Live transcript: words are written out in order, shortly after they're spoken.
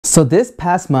So this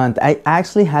past month, I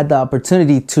actually had the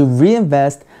opportunity to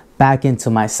reinvest back into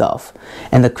myself.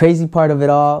 And the crazy part of it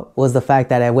all was the fact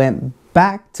that I went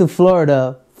back to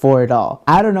Florida for it all.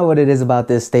 I don't know what it is about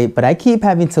this state, but I keep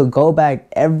having to go back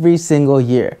every single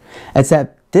year.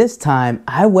 Except this time,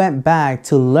 I went back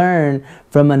to learn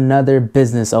from another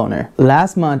business owner.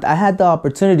 Last month, I had the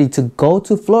opportunity to go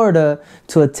to Florida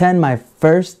to attend my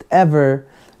first ever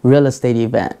real estate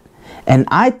event. And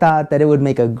I thought that it would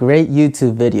make a great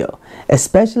YouTube video,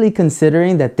 especially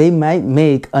considering that they might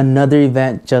make another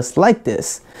event just like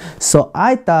this. So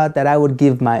I thought that I would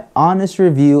give my honest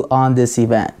review on this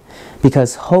event,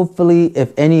 because hopefully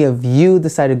if any of you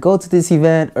decide to go to this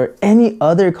event or any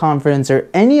other conference or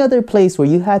any other place where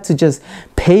you had to just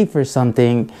pay for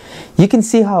something, you can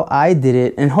see how I did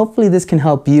it, and hopefully this can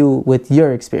help you with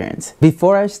your experience.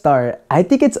 Before I start, I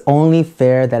think it's only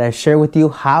fair that I share with you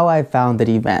how I found the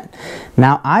event.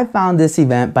 Now, I found this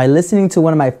event by listening to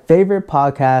one of my favorite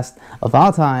podcasts of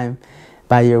all time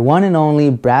by your one and only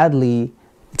Brad Lee.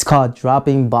 It's called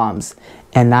Dropping Bombs.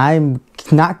 And I'm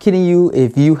not kidding you,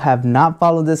 if you have not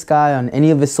followed this guy on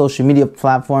any of his social media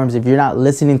platforms, if you're not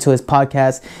listening to his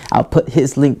podcast, I'll put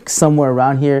his link somewhere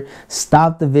around here.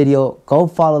 Stop the video, go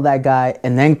follow that guy,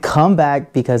 and then come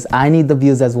back because I need the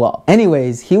views as well.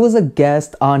 Anyways, he was a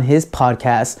guest on his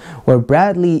podcast where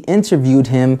Bradley interviewed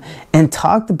him and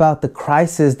talked about the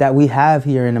crisis that we have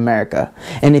here in America.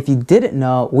 And if you didn't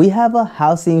know, we have a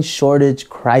housing shortage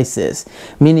crisis,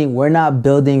 meaning we're not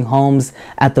building homes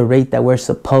at the rate that we're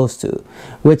supposed to,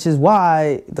 which is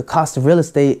why the cost of real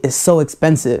estate is so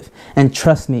expensive. And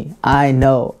trust me, I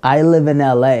know, I live in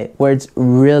LA where it's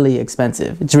really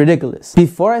expensive. It's ridiculous.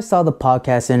 Before I saw the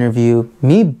podcast interview,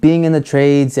 me being in the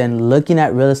trades and looking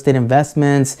at real estate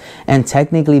investments and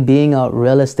technically being a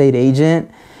real estate agent,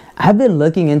 I've been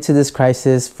looking into this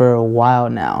crisis for a while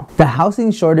now. The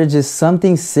housing shortage is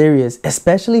something serious,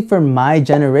 especially for my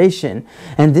generation.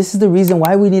 And this is the reason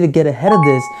why we need to get ahead of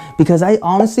this, because I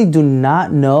honestly do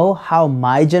not know how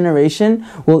my generation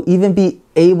will even be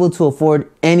able to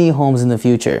afford any homes in the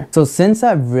future. So since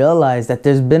I've realized that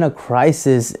there's been a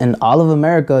crisis in all of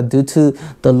America due to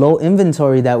the low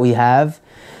inventory that we have,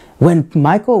 when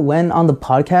Michael went on the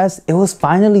podcast, it was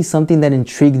finally something that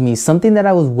intrigued me, something that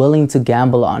I was willing to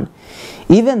gamble on.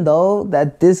 Even though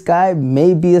that this guy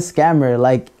may be a scammer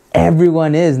like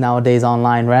everyone is nowadays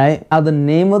online, right? Now, the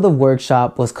name of the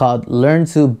workshop was called Learn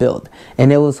to Build,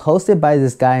 and it was hosted by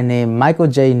this guy named Michael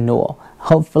Newell.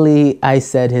 Hopefully I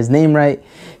said his name right.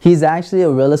 He's actually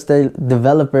a real estate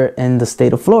developer in the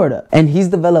state of Florida, and he's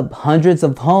developed hundreds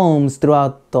of homes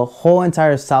throughout the whole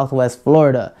entire Southwest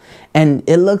Florida. And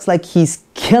it looks like he's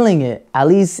killing it. At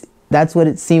least that's what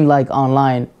it seemed like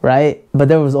online, right? But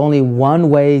there was only one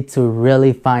way to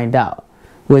really find out,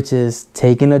 which is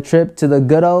taking a trip to the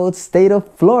good old state of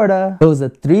Florida. It was a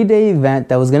 3-day event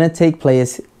that was gonna take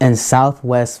place in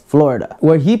Southwest Florida,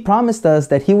 where he promised us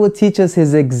that he would teach us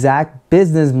his exact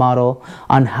business model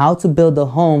on how to build a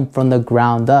home from the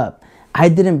ground up. I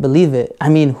didn't believe it. I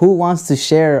mean, who wants to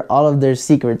share all of their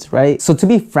secrets, right? So to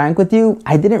be frank with you,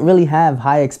 I didn't really have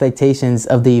high expectations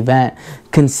of the event,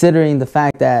 considering the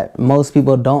fact that most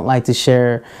people don't like to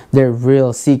share their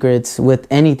real secrets with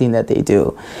anything that they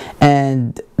do.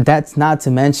 And that's not to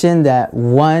mention that,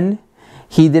 one,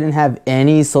 he didn't have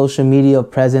any social media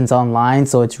presence online,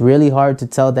 so it's really hard to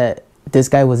tell that this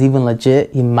guy was even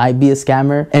legit. He might be a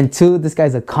scammer. And two, this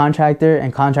guy's a contractor,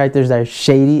 and contractors are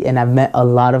shady, and I've met a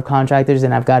lot of contractors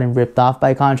and I've gotten ripped off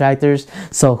by contractors.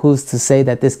 So who's to say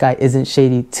that this guy isn't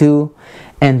shady too?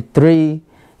 And three,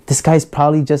 this guy's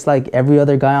probably just like every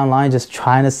other guy online, just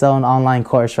trying to sell an online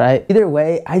course, right? Either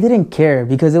way, I didn't care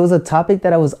because it was a topic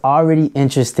that I was already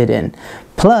interested in.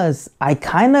 Plus, I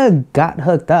kind of got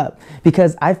hooked up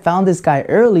because I found this guy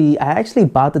early. I actually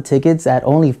bought the tickets at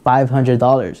only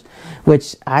 $500,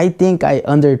 which I think I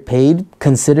underpaid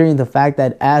considering the fact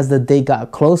that as the day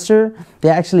got closer, they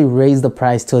actually raised the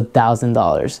price to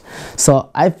 $1,000.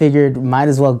 So I figured might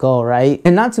as well go, right?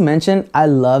 And not to mention, I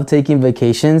love taking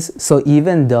vacations. So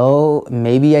even though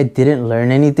maybe I didn't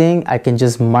learn anything, I can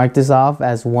just mark this off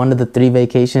as one of the 3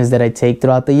 vacations that I take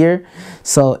throughout the year.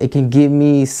 So it can give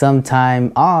me some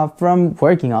time off from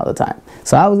working all the time.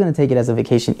 So I was going to take it as a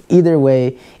vacation either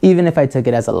way, even if I took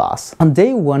it as a loss. On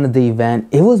day 1 of the event,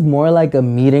 it was more like a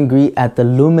meet and greet at the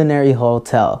Luminary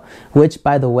Hotel, which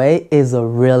by the way is a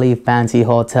really fancy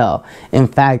hotel. In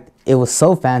fact, it was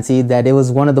so fancy that it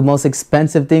was one of the most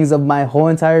expensive things of my whole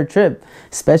entire trip,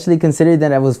 especially considering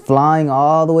that I was flying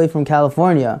all the way from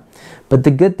California. But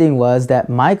the good thing was that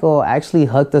Michael actually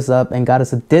hooked us up and got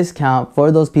us a discount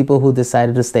for those people who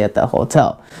decided to stay at that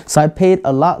hotel. So I paid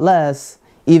a lot less,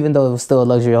 even though it was still a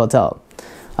luxury hotel.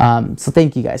 So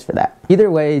thank you guys for that. Either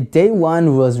way, day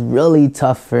one was really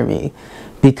tough for me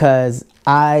because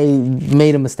I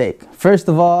made a mistake. First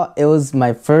of all, it was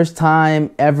my first time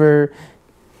ever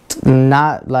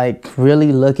not like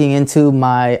really looking into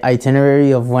my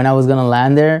itinerary of when I was gonna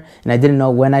land there, and I didn't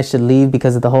know when I should leave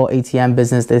because of the whole ATM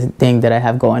business thing that I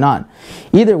have going on.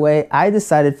 Either way, I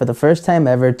decided for the first time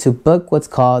ever to book what's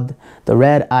called the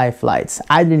red eye flights.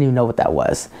 I didn't even know what that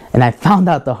was, and I found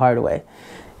out the hard way.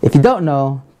 If you don't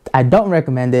know, I don't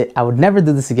recommend it. I would never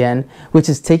do this again, which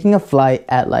is taking a flight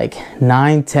at like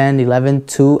 9, 10, 11,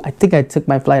 2. I think I took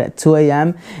my flight at 2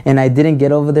 a.m. and I didn't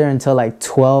get over there until like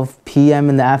 12 p.m.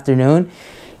 in the afternoon.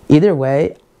 Either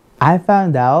way, I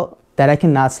found out that I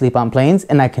cannot sleep on planes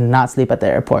and I cannot sleep at the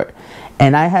airport.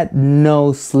 And I had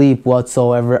no sleep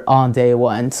whatsoever on day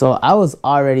one. So I was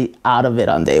already out of it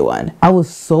on day one. I was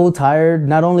so tired.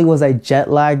 Not only was I jet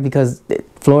lagged because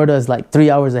Florida is like 3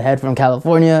 hours ahead from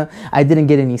California. I didn't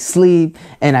get any sleep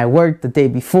and I worked the day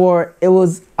before. I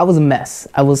was a mess.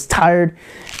 I was tired.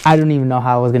 I don't even know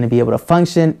how I was going to be able to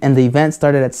function, and the event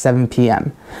started at 7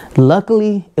 p.m.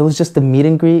 Luckily, it was just a meet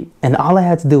and greet, and all I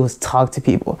had to do was talk to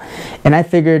people. And I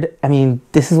figured, I mean,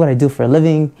 this is what I do for a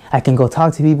living. I can go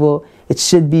talk to people. It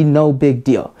should be no big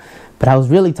deal. But I was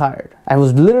really tired. I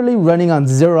was literally running on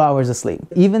 0 hours of sleep.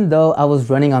 Even though I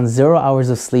was running on 0 hours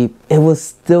of sleep, it was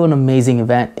still an amazing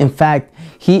event. In fact,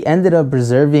 he ended up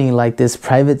reserving like this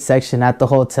private section at the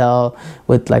hotel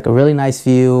with like a really nice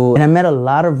view. And I met a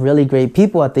lot of really great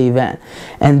people at the event.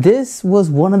 And this was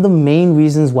one of the main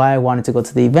reasons why I wanted to go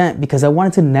to the event, because I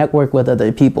wanted to network with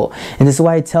other people. And this is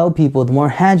why I tell people, the more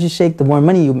hands you shake, the more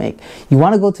money you make. You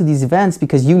want to go to these events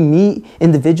because you meet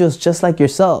individuals just like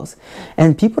yourselves.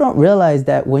 And people don't realize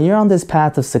that when you're on this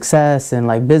path of success and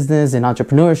like business and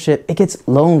entrepreneurship, it gets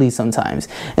lonely sometimes.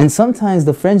 And sometimes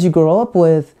the friends you grow up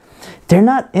with, they're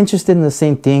not interested in the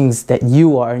same things that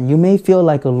you are, and you may feel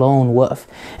like a lone wolf.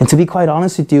 And to be quite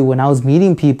honest with you, when I was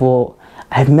meeting people,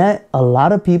 I've met a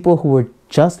lot of people who were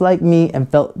just like me and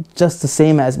felt just the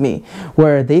same as me,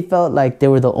 where they felt like they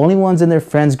were the only ones in their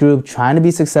friends group trying to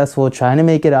be successful, trying to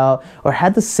make it out, or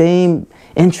had the same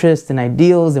interests and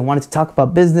ideals and wanted to talk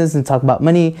about business and talk about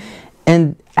money.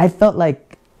 And I felt like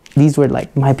these were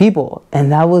like my people,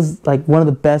 and that was like one of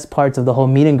the best parts of the whole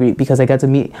meet and greet, because I got to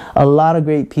meet a lot of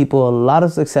great people, a lot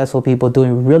of successful people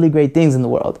doing really great things in the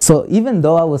world. So even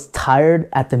though I was tired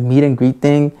at the meet and greet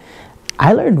thing,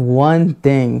 I learned one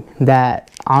thing that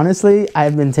honestly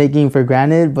I've been taking for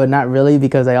granted, but not really,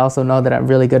 because I also know that I'm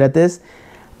really good at this.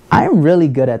 I'm really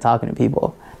good at talking to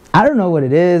people. I don't know what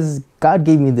it is. God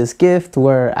gave me this gift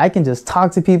where I can just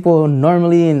talk to people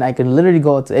normally, and I can literally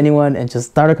go up to anyone and just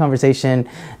start a conversation,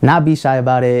 not be shy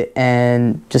about it,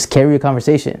 and just carry a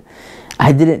conversation.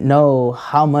 I didn't know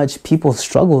how much people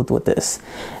struggled with this.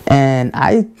 And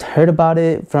I heard about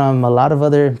it from a lot of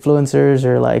other influencers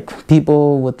or like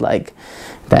people with like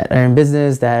that are in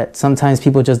business, that sometimes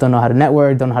people just don't know how to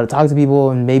network, don't know how to talk to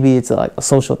people, and maybe it's like a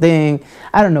social thing.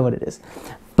 I don't know what it is.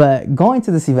 But going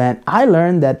to this event, I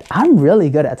learned that I'm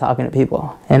really good at talking to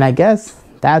people. And I guess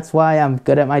that's why I'm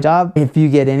good at my job. If you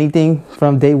get anything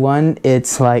from day one,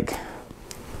 it's like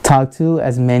talk to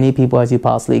as many people as you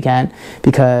possibly can,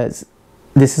 because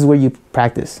this is where you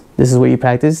practice. This is where you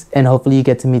practice, and hopefully you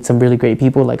get to meet some really great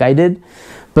people like I did.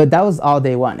 But that was all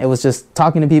day one. It was just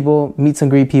talking to people, meet some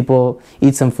great people,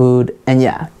 eat some food, and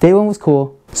yeah, day one was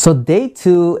cool. So day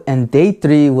 2 and day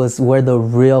 3 was where the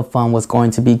real fun was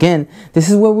going to begin. This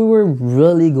is where we were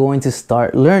really going to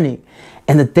start learning.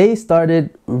 And the day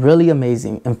started really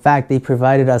amazing. In fact, they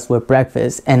provided us with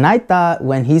breakfast. And I thought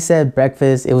when he said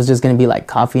breakfast, it was just going to be like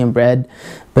coffee and bread.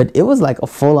 But it was like a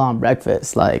full-on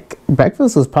breakfast. Like,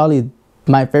 breakfast was probably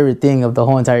my favorite thing of the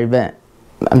whole entire event.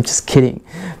 I'm just kidding.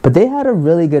 But they had a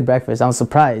really good breakfast. I was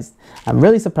surprised. I'm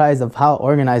really surprised of how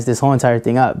organized this whole entire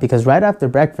thing up, because right after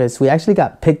breakfast, we actually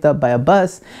got picked up by a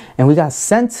bus and we got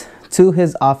sent to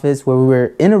his office, where we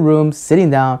were in a room sitting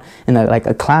down in like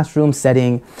a classroom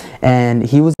setting, and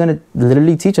he was going to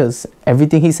literally teach us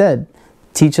everything he said.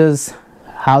 Teach us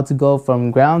how to go from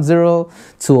ground zero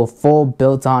to a full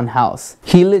built-on house.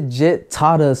 He legit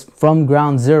taught us from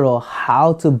ground zero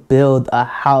how to build a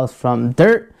house from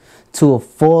dirt to a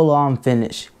full-on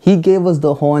finish. He gave us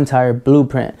the whole entire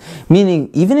blueprint, meaning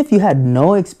even if you had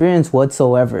no experience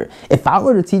whatsoever, if I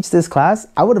were to teach this class,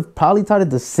 I would have probably taught it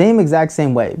the exact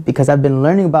same way, because I've been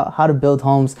learning about how to build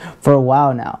homes for a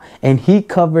while now. And he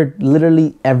covered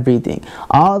literally everything,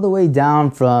 all the way down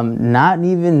from not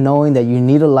even knowing that you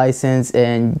need a license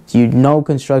and you know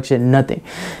construction, nothing.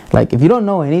 Like, if you don't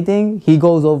know anything, he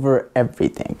goes over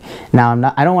everything.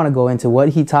 Now, I don't want to go into what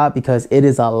he taught, because it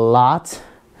is a lot.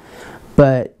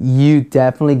 but you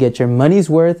definitely get your money's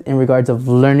worth in regards of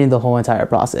learning the whole entire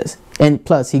process. And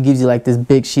plus, he gives you like this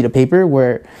big sheet of paper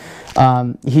where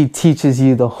he teaches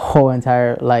you the whole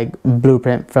entire like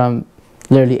blueprint from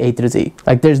literally A through Z.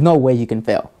 Like, there's no way you can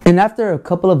fail. And after a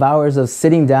couple of hours of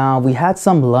sitting down, we had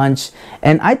some lunch,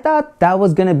 and I thought that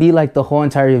was gonna be like the whole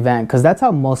entire event, because that's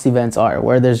how most events are,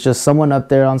 where there's just someone up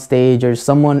there on stage or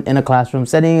someone in a classroom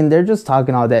setting and they're just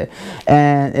talking all day.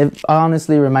 And it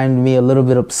honestly reminded me a little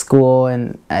bit of school,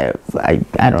 and I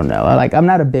don't know, like, I'm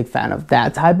not a big fan of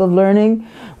that type of learning,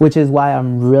 which is why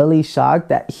I'm really shocked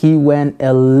that he went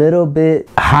a little bit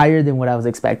higher than what I was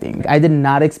expecting. I did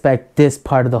not expect this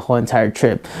part of the whole entire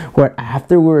trip, where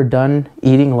after we were done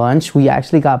eating lunch, we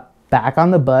actually got back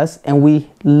on the bus and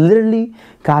we literally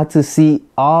got to see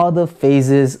all the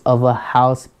phases of a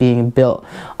house being built,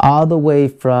 all the way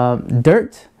from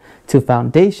dirt to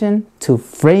foundation to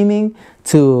framing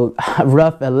to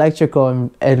rough electrical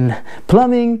and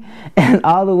plumbing, and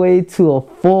all the way to a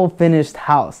full finished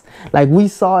house. Like, we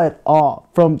saw it all,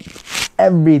 from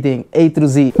everything A through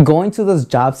Z. Going to those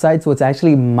job sites was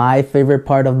actually my favorite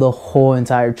part of the whole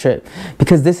entire trip,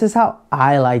 because this is how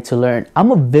I like to learn.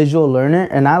 I'm a visual learner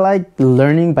and I like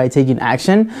learning by taking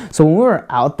action. So when we were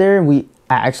out there, we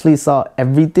actually saw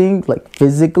everything, like,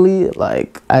 physically.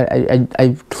 Like,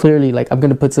 I clearly, like, I'm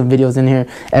gonna put some videos in here,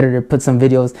 editor, put some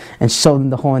videos and show them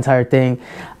the whole entire thing.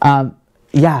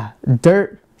 Yeah,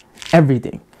 dirt,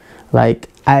 everything. Like,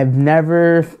 I've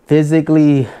never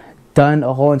physically done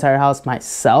a whole entire house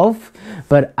myself,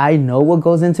 but I know what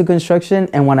goes into construction,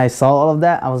 and when I saw all of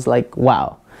that, I was like,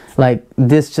 wow, like,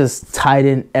 this just tied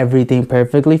in everything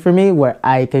perfectly for me, where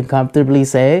I can comfortably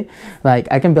say, like,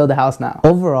 I can build a house now.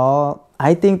 Overall,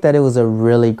 I think that it was a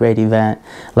really great event.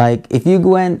 Like, if you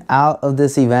went out of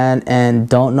this event and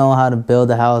don't know how to build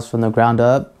a house from the ground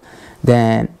up,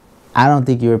 then I don't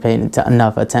think you were paying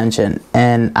enough attention.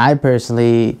 And I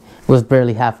personally was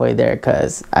barely halfway there,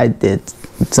 because I did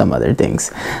some other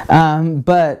things.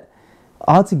 But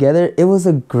altogether, it was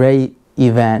a great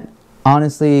event.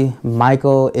 Honestly,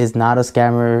 Michael is not a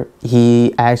scammer.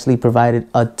 He actually provided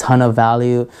a ton of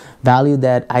value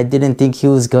that I didn't think he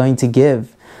was going to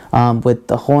give. With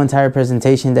the whole entire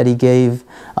presentation that he gave,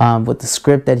 with the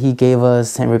script that he gave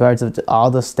us in regards of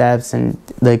all the steps and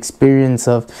the experience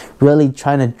of really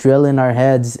trying to drill in our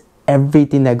heads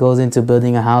everything that goes into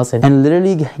building a house, and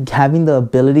literally having the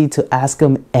ability to ask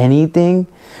him anything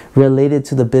related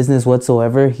to the business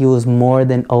whatsoever. He was more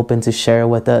than open to share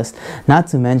with us. Not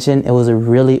to mention, it was a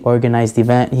really organized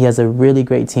event. He has a really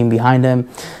great team behind him.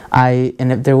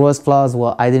 And if there was flaws,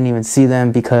 well, I didn't even see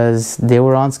them, because they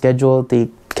were on schedule. They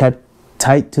kept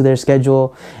tight to their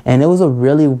schedule, and it was a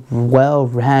really well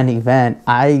ran event.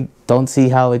 I don't see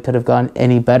how it could have gone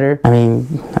any better. I mean,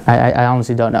 I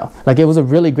honestly don't know. Like, it was a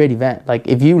really great event. Like,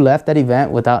 if you left that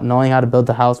event without knowing how to build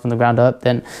the house from the ground up,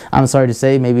 then I'm sorry to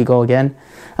say, maybe go again.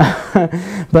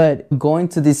 But going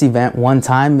to this event one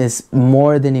time is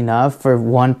more than enough for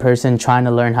one person trying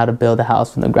to learn how to build a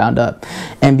house from the ground up.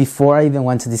 And before I even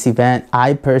went to this event,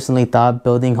 I personally thought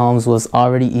building homes was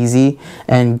already easy,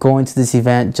 and going to this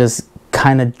event just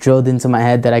kind of drilled into my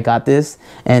head that I got this,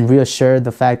 and reassured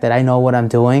the fact that I know what I'm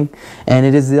doing, and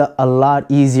it is a lot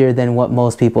easier than what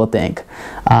most people think.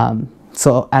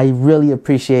 So I really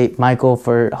appreciate Michael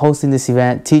for hosting this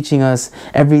event, teaching us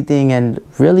everything, and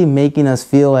really making us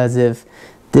feel as if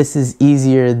this is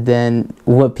easier than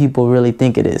what people really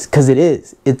think it is, because it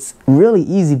is. It's really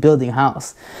easy building a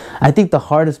house. I think the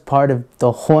hardest part of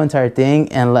the whole entire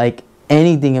thing, and like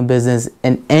anything in business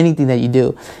and anything that you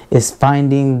do, is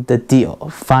finding the deal,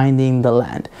 finding the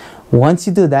land. Once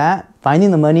you do that,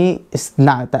 finding the money is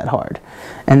not that hard.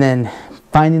 And then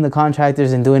finding the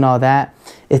contractors and doing all that,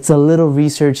 it's a little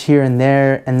research here and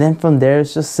there. And then from there,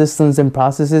 it's just systems and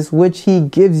processes, which he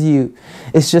gives you.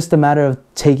 It's just a matter of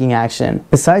taking action.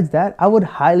 Besides that, I would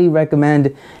highly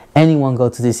recommend anyone go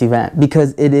to this event,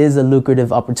 because it is a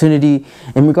lucrative opportunity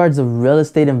in regards of real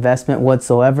estate investment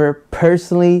whatsoever.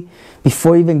 Personally,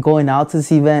 before even going out to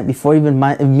this event, before even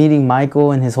meeting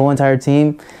Michael and his whole entire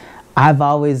team, I've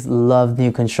always loved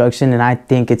new construction, and I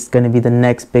think it's going to be the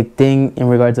next big thing in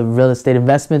regards of real estate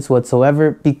investments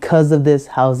whatsoever, because of this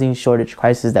housing shortage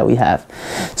crisis that we have.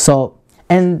 So,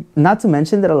 and not to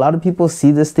mention that a lot of people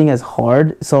see this thing as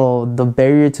hard. So the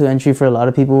barrier to entry for a lot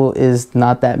of people is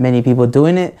not that many people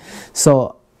doing it.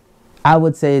 So I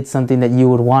would say it's something that you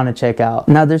would want to check out.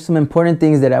 Now, there's some important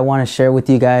things that I want to share with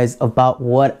you guys about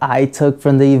what I took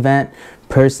from the event.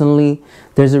 Personally,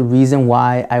 there's a reason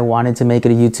why I wanted to make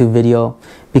it a YouTube video,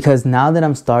 because now that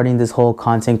I'm starting this whole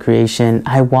content creation,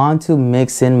 I want to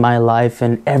mix in my life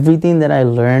and everything that I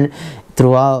learned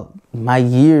throughout my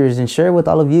years and share it with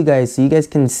all of you guys so you guys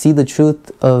can see the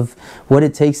truth of what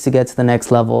it takes to get to the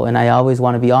next level. And I always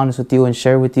want to be honest with you and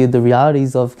share with you the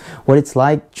realities of what it's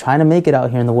like trying to make it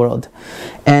out here in the world.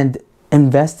 And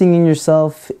investing in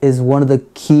yourself is one of the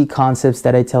key concepts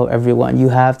that I tell everyone. You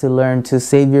have to learn to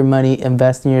save your money,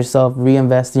 invest in yourself,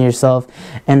 reinvest in yourself,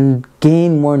 and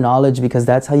gain more knowledge, because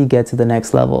that's how you get to the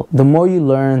next level. The more you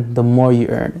learn, the more you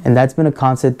earn. And that's been a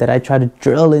concept that I try to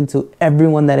drill into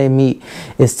everyone that I meet,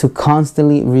 is to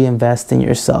constantly reinvest in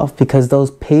yourself, because those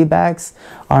paybacks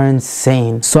are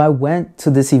insane. So I went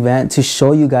to this event to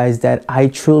show you guys that I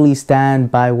truly stand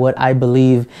by what I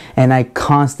believe, and I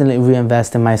constantly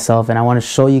reinvest in myself. And I want to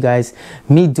show you guys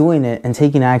me doing it and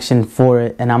taking action for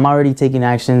it. And I'm already taking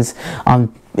actions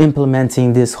on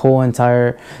implementing this whole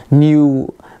entire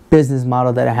new business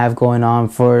model that I have going on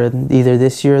for either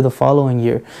this year or the following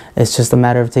year. It's just a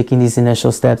matter of taking these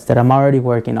initial steps that I'm already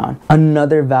working on.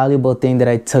 Another valuable thing that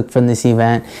I took from this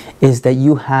event is that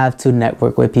you have to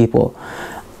network with people.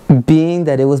 Being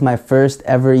that it was my first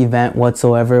ever event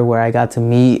whatsoever where I got to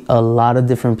meet a lot of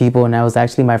different people, and that was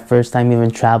actually my first time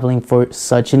even traveling for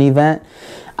such an event,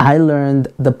 I learned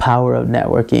the power of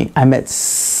networking. I met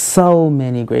so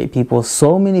many great people,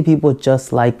 so many people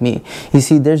just like me. You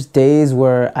see, there's days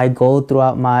where I go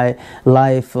throughout my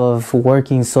life of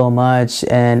working so much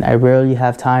and I rarely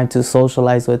have time to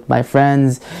socialize with my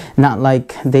friends. Not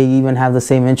like they even have the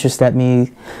same interest at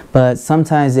me, but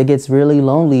sometimes it gets really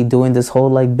lonely doing this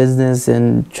whole like business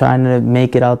and trying to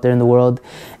make it out there in the world.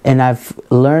 And I've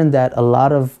learned that a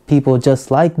lot of people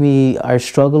just like me are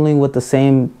struggling with the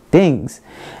same things.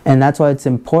 And that's why it's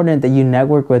important that you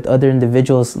network with other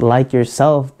individuals like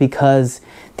yourself, because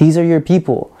these are your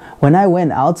people. When I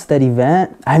went out to that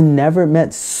event, I've never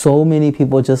met so many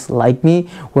people just like me,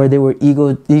 where they were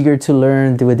eager to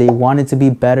learn, where they wanted to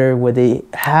be better, where they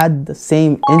had the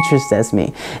same interests as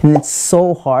me. And it's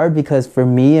so hard, because for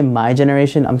me in my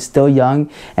generation, I'm still young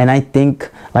and I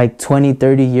think like 20,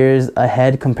 30 years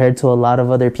ahead compared to a lot of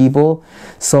other people.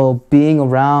 So being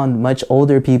around much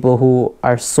older people who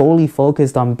are solely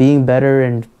focused on being better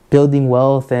and building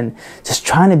wealth and just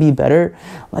trying to be better,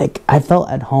 like I felt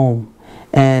at home.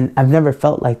 And I've never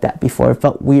felt like that before. It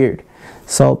felt weird.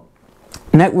 So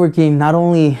networking not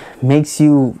only makes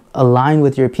you align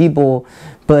with your people,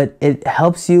 but it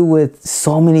helps you with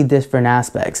so many different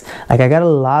aspects. Like I got a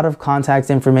lot of contact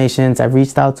information. I've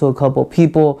reached out to a couple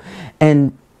people,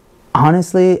 and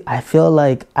honestly, I feel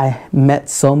like I met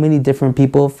so many different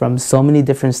people from so many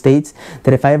different states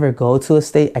that if I ever go to a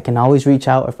state, I can always reach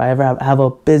out. If I ever have a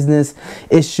business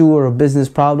issue or a business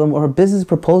problem or a business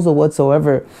proposal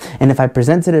whatsoever, and if I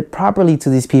presented it properly to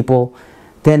these people,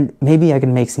 then maybe I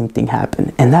can make something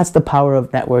happen. And that's the power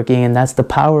of networking, and that's the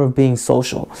power of being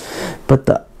social. But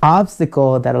the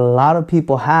obstacle that a lot of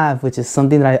people have, which is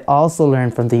something that I also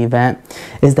learned from the event,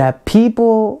 is that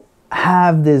people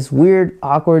have this weird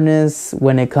awkwardness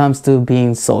when it comes to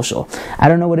being social. I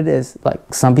don't know what it is.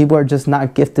 Like some people are just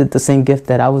not gifted the same gift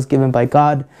that I was given by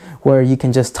God, where you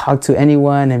can just talk to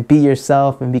anyone and be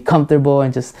yourself and be comfortable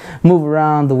and just move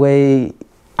around the way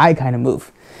I kind of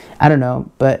move. I don't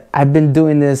know, but I've been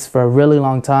doing this for a really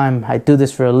long time. I do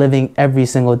this for a living every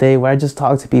single day, where I just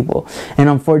talk to people. And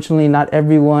unfortunately, not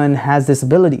everyone has this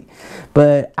ability.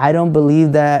 But I don't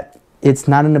believe that it's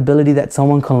not an ability that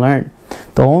someone can learn.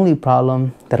 The only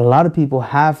problem that a lot of people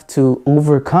have to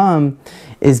overcome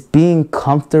is being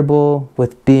comfortable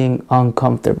with being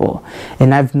uncomfortable.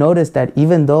 And I've noticed that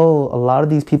even though a lot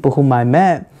of these people whom I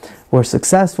met were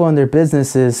successful in their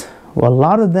businesses, well, a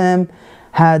lot of them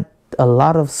had a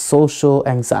lot of social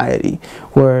anxiety,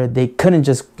 where they couldn't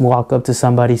just walk up to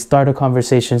somebody, start a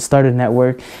conversation, start a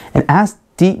network, and ask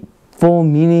deep, full,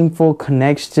 meaningful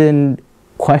connection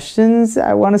questions,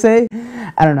 I want to say.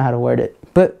 I don't know how to word it.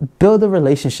 But build a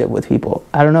relationship with people.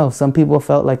 I don't know. Some people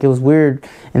felt like it was weird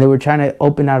and they were trying to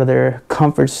open out of their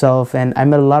comfort self. And I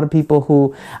met a lot of people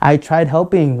who I tried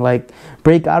helping like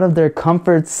break out of their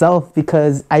comfort self,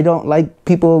 because I don't like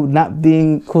people not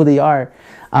being who they are.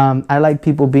 I like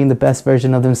people being the best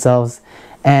version of themselves.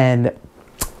 And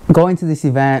going to this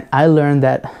event, I learned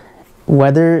that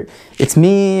whether it's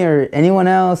me or anyone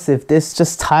else, if this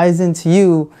just ties into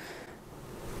you,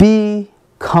 be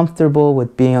comfortable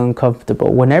with being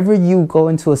uncomfortable. Whenever you go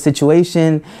into a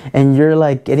situation and you're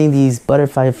like getting these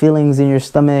butterfly feelings in your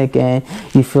stomach and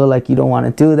you feel like you don't want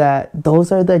to do that,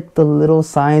 those are like the little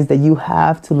signs that you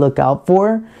have to look out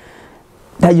for,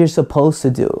 that you're supposed to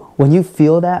do. When you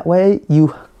feel that way,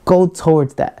 you go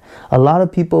towards that. A lot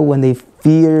of people, when they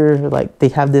fear, like they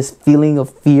have this feeling of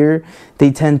fear,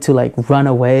 they tend to like run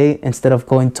away instead of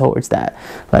going towards that.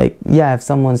 Like, yeah, if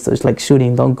someone's just like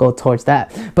shooting, don't go towards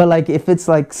that. But like if it's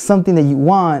like something that you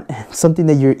want, something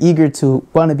that you're eager to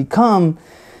want to become,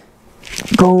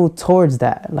 go towards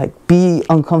that. Like, be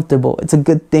uncomfortable. It's a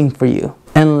good thing for you.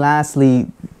 And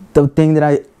lastly, the thing that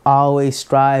I always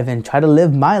strive and try to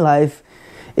live my life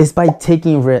is by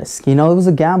taking risk. You know, it was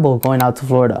a gamble going out to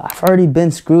Florida. I've already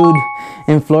been screwed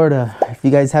in Florida. If you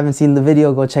guys haven't seen the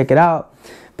video, go check it out.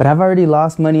 But I've already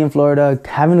lost money in Florida,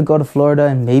 having to go to Florida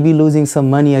and maybe losing some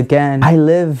money again. I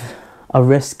live a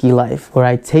risky life where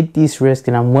I take these risks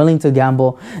and I'm willing to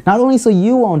gamble, not only so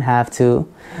you won't have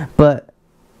to, but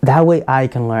that way I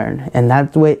can learn, and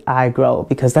that way I grow,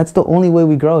 because that's the only way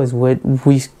we grow, is when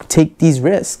we take these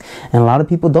risks. And a lot of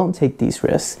people don't take these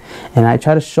risks. And I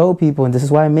try to show people, and this is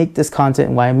why I make this content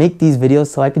and why I make these videos,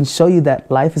 so I can show you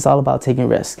that life is all about taking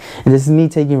risks. And this is me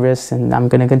taking risks, and I'm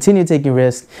going to continue taking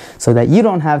risks so that you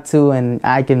don't have to, and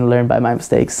I can learn by my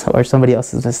mistakes or somebody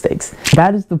else's mistakes.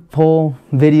 That is the whole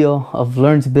video of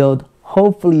Learn to Build.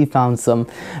 Hopefully you found some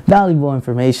valuable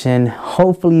information.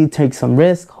 Hopefully you take some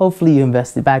risk. Hopefully you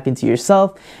invest it back into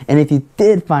yourself. And if you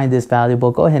did find this valuable,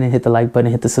 go ahead and hit the like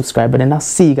button, hit the subscribe button, and I'll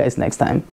see you guys next time.